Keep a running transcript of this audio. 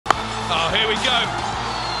Oh, here we go.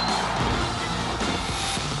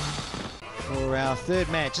 For our third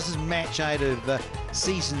match, this is match 8 of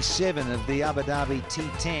season 7 of the Dhabi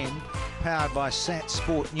T10, powered by Sat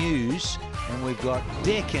Sport News, and we've got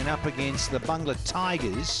Deccan up against the Bangla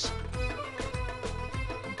Tigers.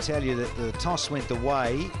 I can tell you that the toss went the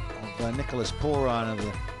way of Nicholas Pooran of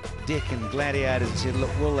the Deccan Gladiators and said,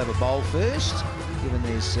 look, we'll have a bowl first, given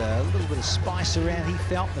there's a little bit of spice around, he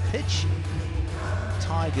felt, the pitch.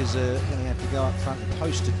 Tigers are going to have to go up front and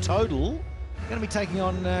post a total. Going to be taking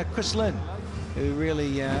on Chris Lynn, who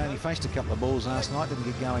really only faced a couple of balls last night, didn't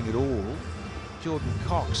get going at all. Jordan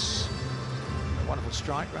Cox, a wonderful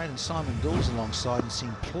strike rate, and Simon Dawes alongside, and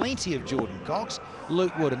seen plenty of Jordan Cox.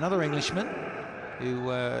 Luke Wood, another Englishman, who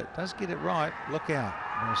does get it right. Look out.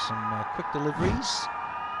 There's some quick deliveries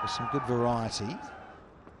with some good variety.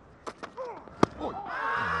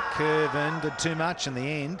 Curve in, did too much in the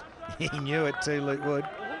end. He knew it too, Luke Wood.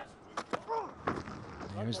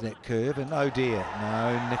 There's that curve, and oh dear,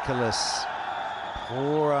 no, Nicholas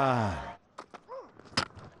Pooran.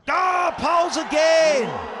 Oh, poles again!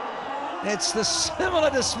 It's the similar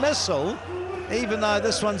dismissal, even though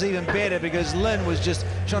this one's even better because Lynn was just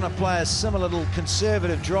trying to play a similar little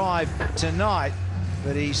conservative drive tonight,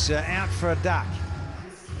 but he's out for a duck.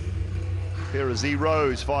 Pair of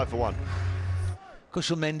zeros, 5 for 1.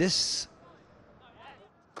 Kushal Mendes.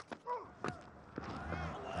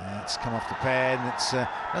 It's come off the pad, and it's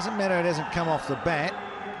doesn't matter, it hasn't come off the bat.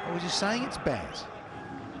 What was you saying? It's bat.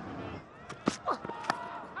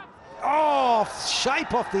 Oh,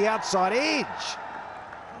 shape off the outside edge.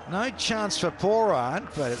 No chance for Pooran,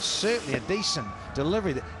 but it's certainly a decent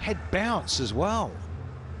delivery that had bounce as well.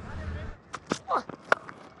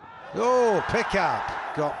 Oh, pick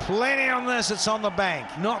up. Got plenty on this, it's on the bank.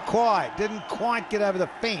 Not quite, didn't quite get over the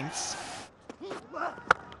fence.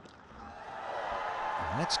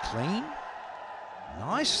 That's clean.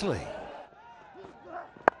 Nicely.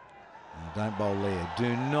 Don't bowl Lear.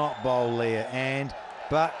 Do not bowl Lear.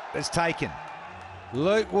 But it's taken.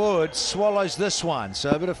 Luke Wood swallows this one. So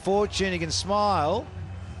a bit of fortune, he can smile.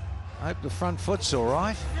 Hope the front foot's all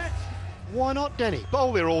right. Why not, Danny?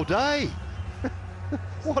 Bowl there all day.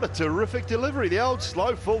 What a terrific delivery. The old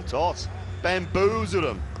slow full toss bamboozled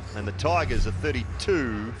him. And the Tigers are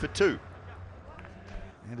 32 for 2.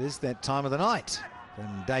 It is that time of the night.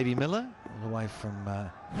 From Davey Miller, all the way from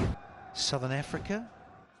Southern Africa.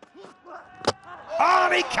 Oh,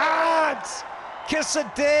 and he can't! Kiss of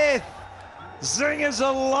death! Zingers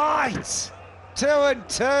are light! 2 and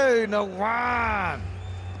 2, no one!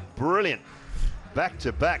 Brilliant. Back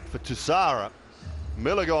to back for Tussara.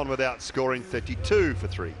 Miller gone without scoring, 32 for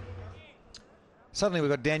 3. Suddenly we've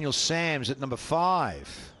got Daniel Sams at number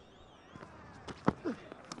 5.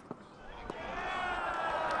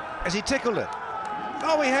 Has he tickled it?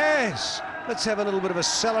 Oh, he has. Let's have a little bit of a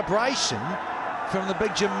celebration from the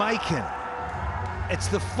big Jamaican. It's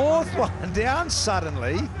the 4th one down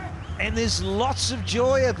suddenly, and there's lots of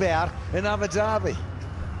joy about in Abu Dhabi.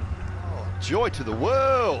 Oh, joy to the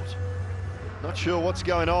world. Not sure what's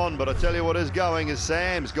going on, but I tell you what is going is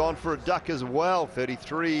Sam's gone for a duck as well,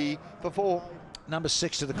 33 for 4. Number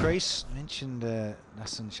 6 to the crease. Mentioned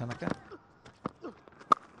Nasan Shanaka.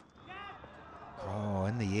 Oh,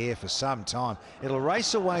 in the air for some time. It'll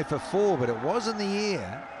race away for 4, but it was in the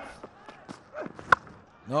air.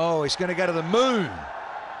 Oh, he's going to go to the moon.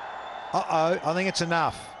 Uh-oh, I think it's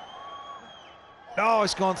enough. Oh,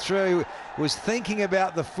 it's gone through. Was thinking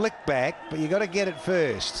about the flick back, but you got to get it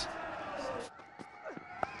first.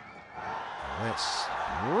 That's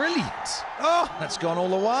brilliant. Oh, that's gone all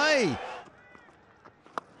the way.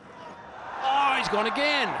 Oh, he's gone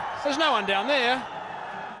again. There's no one down there.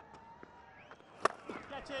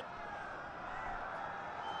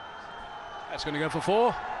 That's going to go for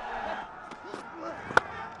 4.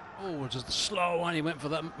 Oh, just the slow one. He went for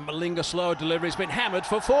that Malinga slow delivery. He's been hammered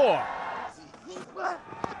for 4. Oh,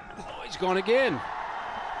 he's gone again.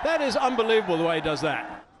 That is unbelievable the way he does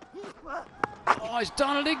that. Oh, he's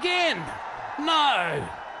done it again. No.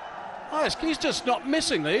 Oh, he's just not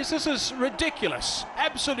missing these. This is ridiculous.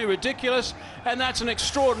 Absolutely ridiculous. And that's an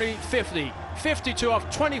extraordinary 50. 52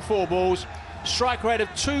 off 24 balls. Strike rate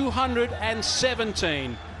of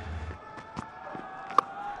 217.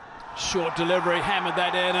 Short delivery, hammered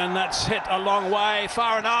that in, and that's hit a long way.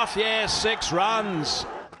 Far enough, yes, 6 runs.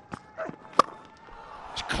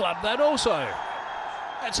 Club that also.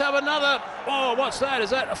 Let's have another. Oh, what's that? Is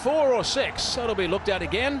that a 4 or 6? That'll be looked at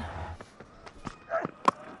again.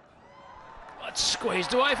 It's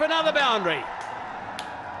squeezed away for another boundary.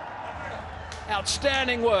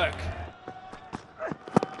 Outstanding work.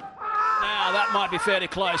 Now that might be fairly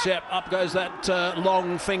close. Yep, up goes that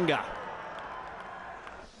long finger.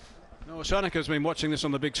 Well, Shanika's been watching this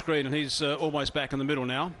on the big screen, and he's almost back in the middle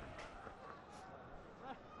now.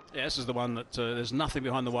 Yeah, this is the one that there's nothing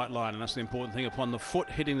behind the white line, and that's the important thing, upon the foot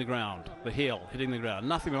hitting the ground, the heel hitting the ground,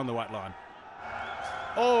 nothing behind the white line.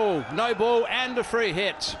 Oh, no ball and a free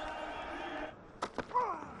hit.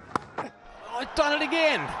 Oh, I've done it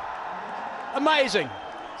again. Amazing.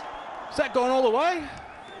 Has that gone all the way?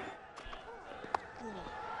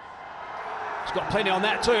 He's got plenty on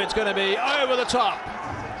that too. It's going to be over the top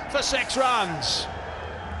for 6 runs.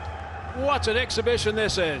 What an exhibition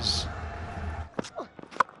this is.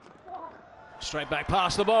 Straight back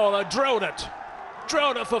past the bowler, drilled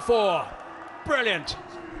it for 4. Brilliant.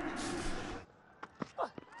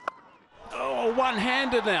 Oh,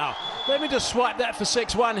 one-handed now. Let me just swipe that for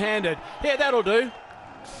 6, one-handed. Yeah, that'll do.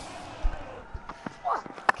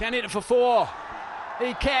 Can hit it for 4.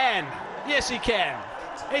 He can. Yes, he can.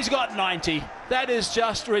 He's got 90. That is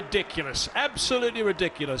just ridiculous. Absolutely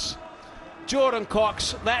ridiculous. Jordan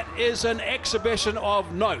Cox, that is an exhibition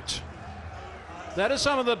of note. That is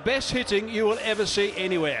some of the best hitting you will ever see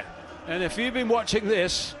anywhere. And if you've been watching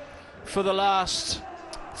this for the last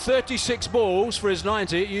 36 balls for his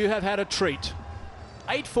 90, you have had a treat.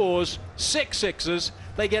 8 4s, 6 6s.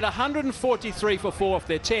 They get 143 for 4 off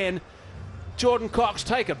their 10. Jordan Cox,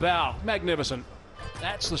 take a bow. Magnificent.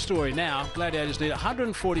 That's the story now. Gladiators need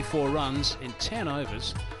 144 runs in 10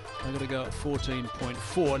 overs. They've got to go at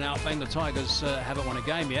 14.4. Now, Bangla Tigers haven't won a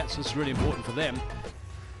game yet, so it's really important for them.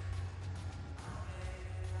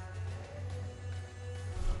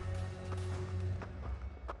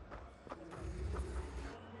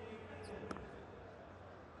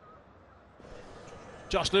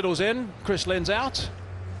 Josh Little's in, Chris Lynn's out.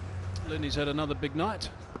 Lindy's had another big night.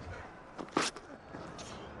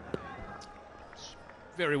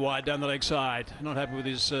 Very wide down the leg side. Not happy with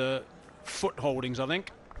his foot holdings, I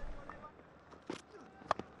think.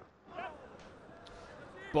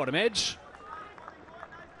 Bottom edge.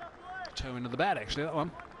 Toe into the bat, actually, that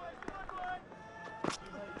one.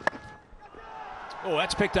 Oh,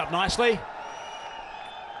 that's picked up nicely.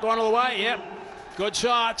 Gone all the way, yep. Good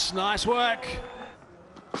shots, nice work.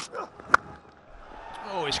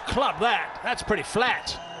 Oh, he's clubbed that. That's pretty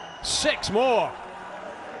flat. 6 more.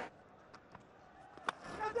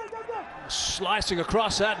 Slicing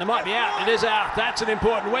across that, and it might be out. It is out. That's an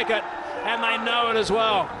important wicket, and they know it as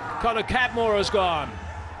well. Connor Cadmore has gone.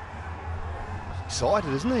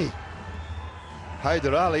 Excited, isn't he?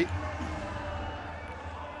 Haider Ali.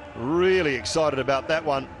 Really excited about that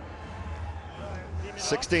one.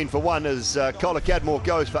 16 for 1 as Connor Cadmore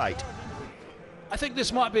goes for 8. I think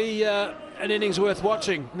this might be an innings worth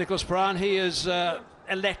watching, Nicholas Pooran. He is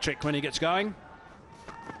electric when he gets going.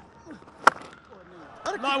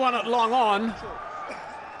 No one at long on,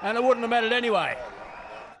 and it wouldn't have mattered anyway.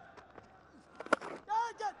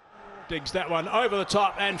 Digs that one over the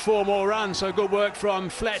top, and 4 more runs, so good work from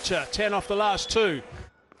Fletcher. 10 off the last 2.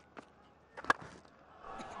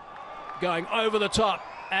 Going over the top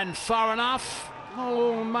and far enough.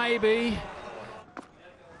 Oh, maybe.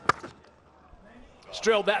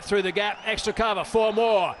 Drilled that through the gap, extra cover, 4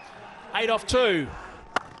 more. 8 off 2.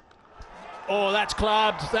 Oh, that's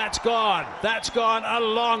clubbed, that's gone. That's gone a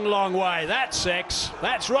long, long way. That's 6.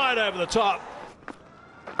 That's right over the top.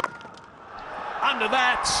 Under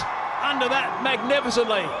that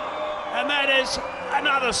magnificently. And that is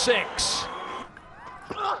another 6.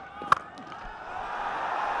 Now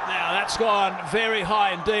that's gone very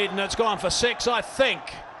high indeed, and it's gone for 6, I think.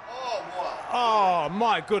 Oh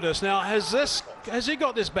my goodness, now has he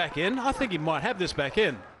got this back in? I think he might have this back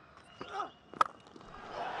in.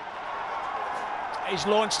 He's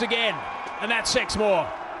launched again, and that's 6 more.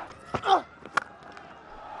 Now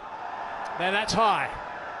that's high.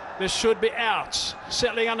 This should be out.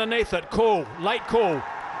 Settling underneath it, cool, late call.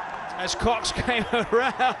 As Cox came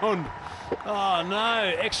around. Oh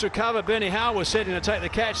no, extra cover. Benny Howe was setting to take the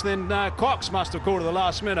catch, then Cox must have called at the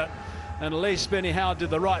last minute. And at least Benny Howe did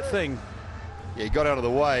the right thing. Yeah, he got out of the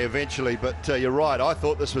way eventually, but you're right. I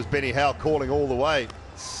thought this was Benny Howe calling all the way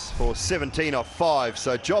for 17 off 5.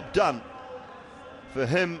 So job done for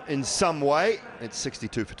him in some way. It's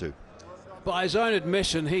 62 for 2. By his own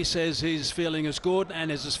admission, he says he's feeling as good and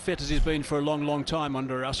is as fit as he's been for a long, long time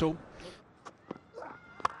under Russell.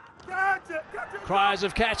 Cries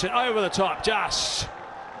of catch it over the top, just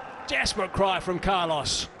desperate cry from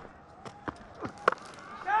Carlos.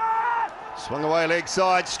 Swung away leg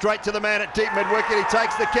side, straight to the man at deep mid-wicket. He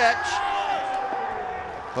takes the catch.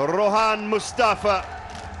 Rohan Mustafa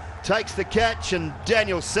takes the catch, and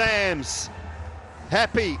Daniel Sams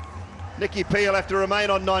happy. Nicky P will have to remain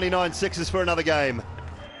on 99 sixes for another game.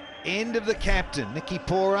 end of the captain. Nicky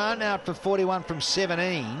Pooran out for 41 from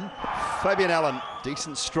 17. Fabian Allen,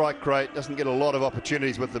 decent strike rate, doesn't get a lot of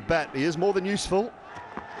opportunities with the bat. He is more than useful.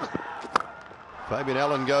 Fabian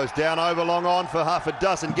Allen goes down over long on for half a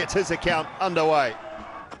dozen, gets his account underway.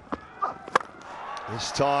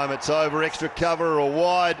 This time it's over extra cover or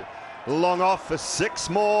wide. Long off for 6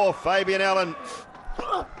 more. Fabian Allen.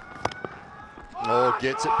 Oh,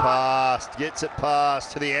 gets it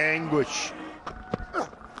past to the anguish.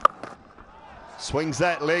 Swings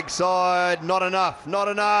that leg side, not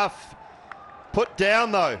enough. Put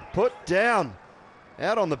down though, put down.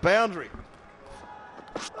 Out on the boundary.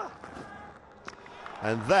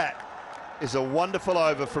 And that is a wonderful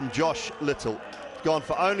over from Josh Little. Gone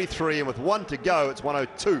for only 3, and with 1 to go, it's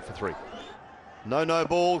 102 for 3. No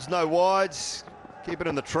balls, no wides. Keep it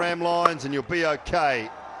in the tram lines and you'll be okay.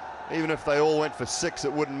 Even if they all went for 6,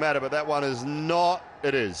 it wouldn't matter, but that one is not.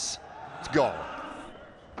 It is. It's gone.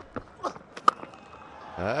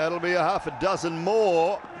 That'll be a half a dozen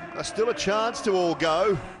more. There's still a chance to all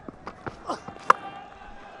go.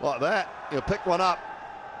 Like that. He'll pick one up.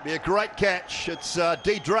 Be a great catch. It's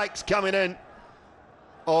D. Drake's coming in.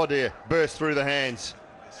 Oh dear. Burst through the hands.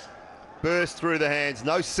 Burst through the hands.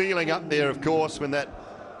 No ceiling up there, of course, when that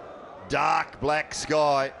dark black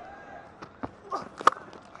sky.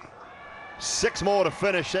 6 more to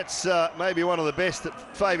finish. That's maybe one of the best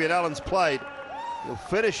that Fabian Allen's played. He'll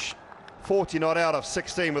finish 40 not out of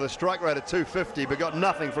 16 with a strike rate of 250, but got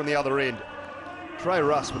nothing from the other end. Trey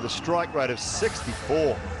Russ with a strike rate of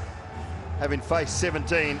 64, having faced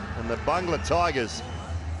 17, and the Bangla Tigers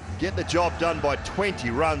get the job done by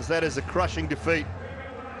 20 runs. That is a crushing defeat,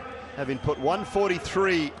 having put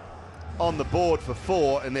 143 on the board for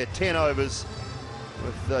 4 in their 10 overs,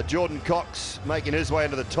 with Jordan Cox making his way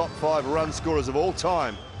into the top 5 run scorers of all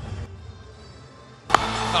time.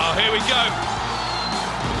 Oh, here we go.